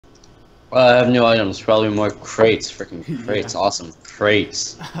I have new items, probably more crates, freaking crates, Yeah. awesome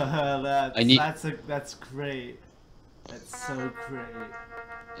crates. I need. That's great. That's so great.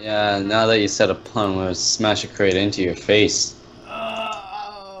 Yeah, now that you said a pun, I'm gonna smash a crate into your face. Oh,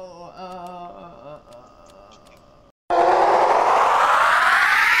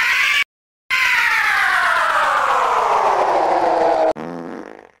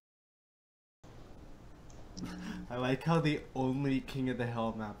 I like how the only King of the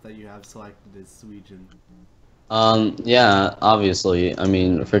Hill map that you have selected is Sweden. Yeah, obviously. I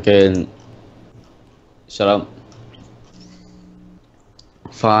mean, freaking. Shut up.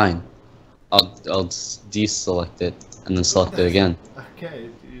 Fine. I'll deselect it and then select it again. Okay,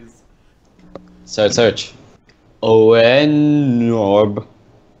 jeez. Search. Oenorb.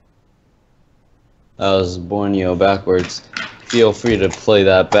 That was Borneo backwards. Feel free to play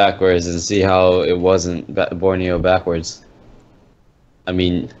that backwards and see how it wasn't Borneo backwards. I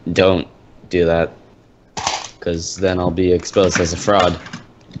mean, don't do that, because then I'll be exposed as a fraud.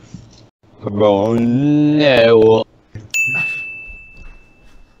 Borneo.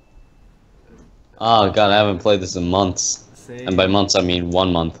 Oh god, I haven't played this in months. Same. And by months I mean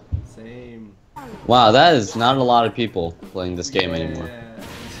 1 month. Same. Wow, that is not a lot of people playing this game anymore.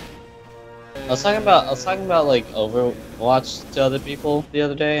 I was talking about like Overwatch to other people the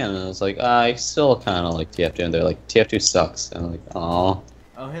other day, and I was like, I still kind of like TF2, and they're like, TF2 sucks, and I'm like, oh.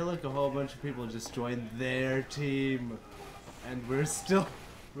 Oh hey, look, a whole bunch of people just joined their team, and we're still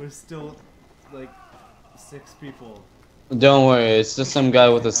like 6 people. Don't worry, it's just some guy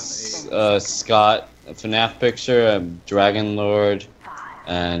with a Scott FNAF picture, a Dragon Lord,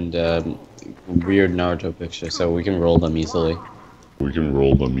 and weird Naruto picture, so we can roll them easily.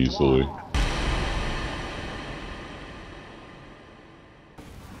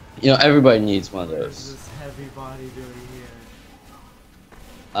 You know, everybody needs one of What's those. this heavy body doing here?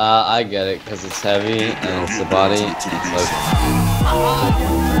 I get it, because it's heavy, and it's the body, and it's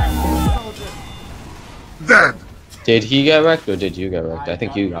like... Dead! Did he get wrecked, or did you get wrecked? I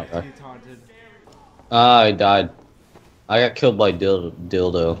think you got wrecked. I died. I got killed by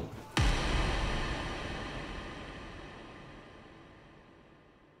dildo.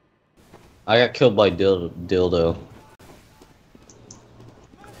 I got killed by dildo.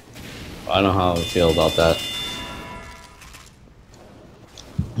 I don't know how I feel about that.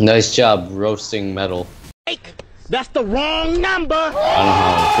 Nice job roasting metal. That's the wrong number! I don't know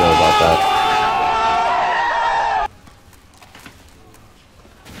how I feel about that.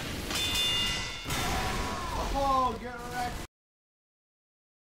 Oh, get wrecked!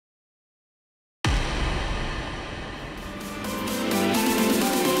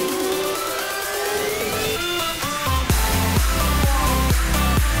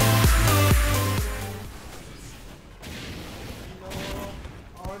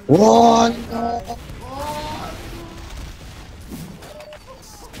 Run!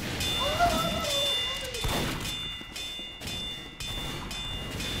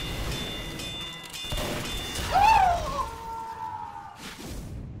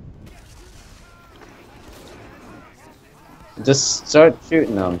 Just start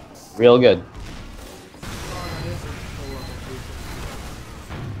shooting them. Real good.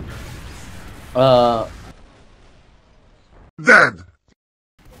 Dead!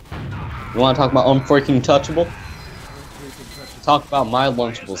 You wanna talk about unfreaking touchable? Talk about my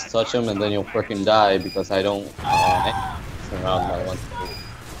Lunchables. Touch them and then you'll freaking die because I don't surround my Lunchables.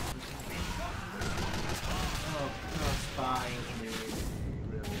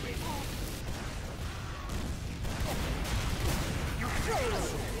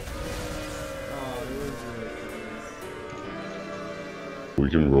 We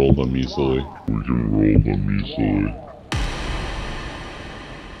can roll them easily.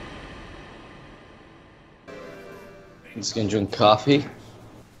 I'm just gonna drink coffee.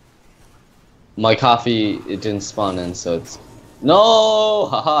 My coffee, it didn't spawn in, so it's... No!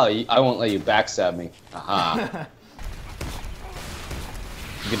 Haha, I won't let you backstab me. Haha.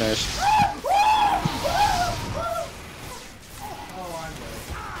 Beginners.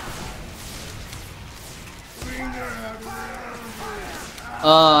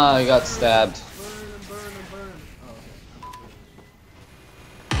 Ah, I got stabbed.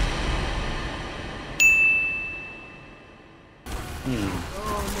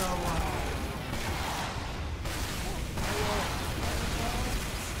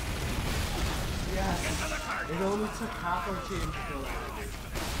 It only took half our team to kill that.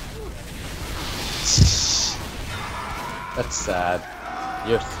 That's sad.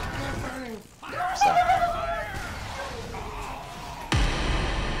 You're sad.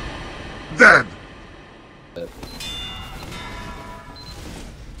 Dead!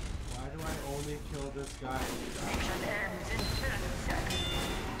 Why do I me kill this guy.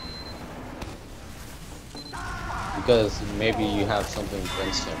 Because maybe you have something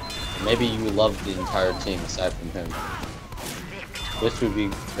against him. Or maybe you love the entire team aside from him. Which would be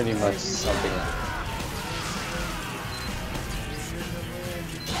pretty much something like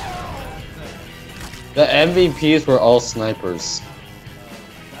the MVPs were all snipers.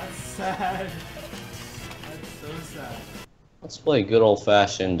 That's sad. That's so sad. Let's play good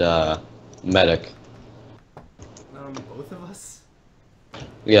old-fashioned medic. Both of us?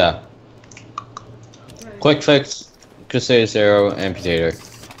 Yeah. Okay. Quick fix, Crusader's Arrow, Amputator.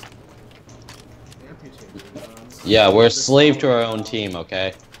 Amputator. Yeah, we're a slave to our own team,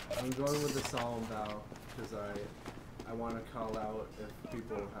 okay? I'm going with the solemn vow because I want to call out if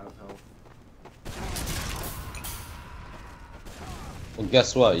people have health. Well,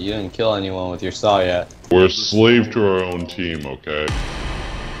 guess what? You didn't kill anyone with your saw yet. We're a slave to our own team, okay?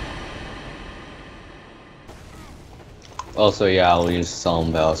 Also, yeah, I'll use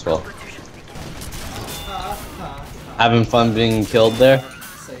Solemn Vow as well. Having fun being killed there?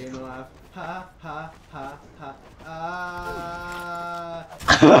 Saying laugh. Ha ha ha ha.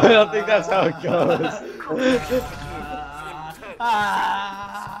 I don't think that's how it goes.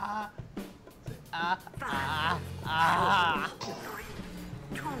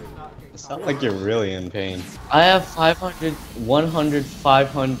 It sounds like you're really in pain. I have 500, 100,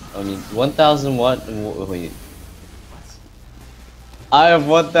 500, I mean, 1,000 what? Wait. I have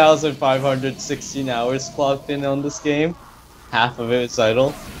 1,516 hours clocked in on this game. Half of it is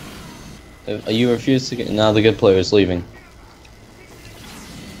idle. You refuse to get. Now the good player is leaving.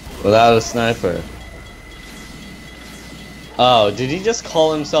 Without a sniper. Oh, did he just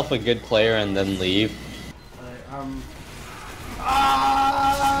call himself a good player and then leave?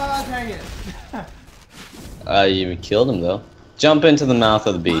 Dang it! You killed him though. Jump into the mouth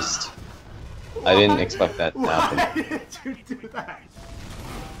of the beast. I didn't expect that to happen. Why did you do that?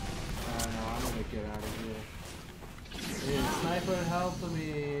 No, I'm gonna get out of here. Hey, sniper, help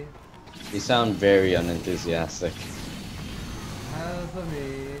me. You sound very unenthusiastic. Help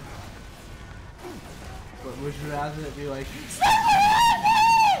me. But would you rather it be like,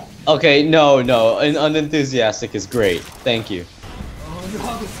 Okay, no, and unenthusiastic is great. Thank you. oh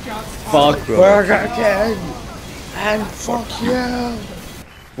no, the scout's Fuck Burger King! And fuck you!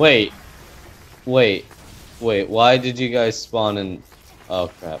 Wait, why did you guys spawn in... Oh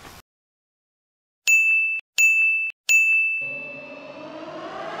crap.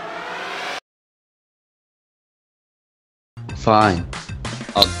 Fine.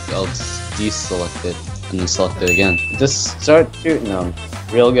 I'll deselect it and then select it again. Just start shooting them.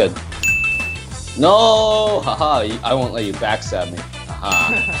 Real good. No! Haha, I won't let you backstab me.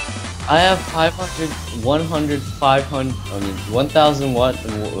 Haha. I have 500, 100, 500, I mean, 1,000 what?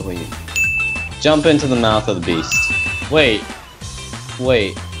 Wait. Jump into the mouth of the beast. Wait,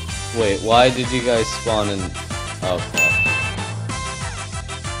 why did you guys spawn in... Oh crap.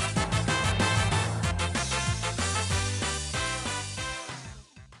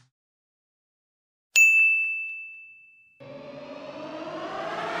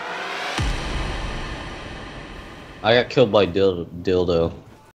 I got killed by dildo.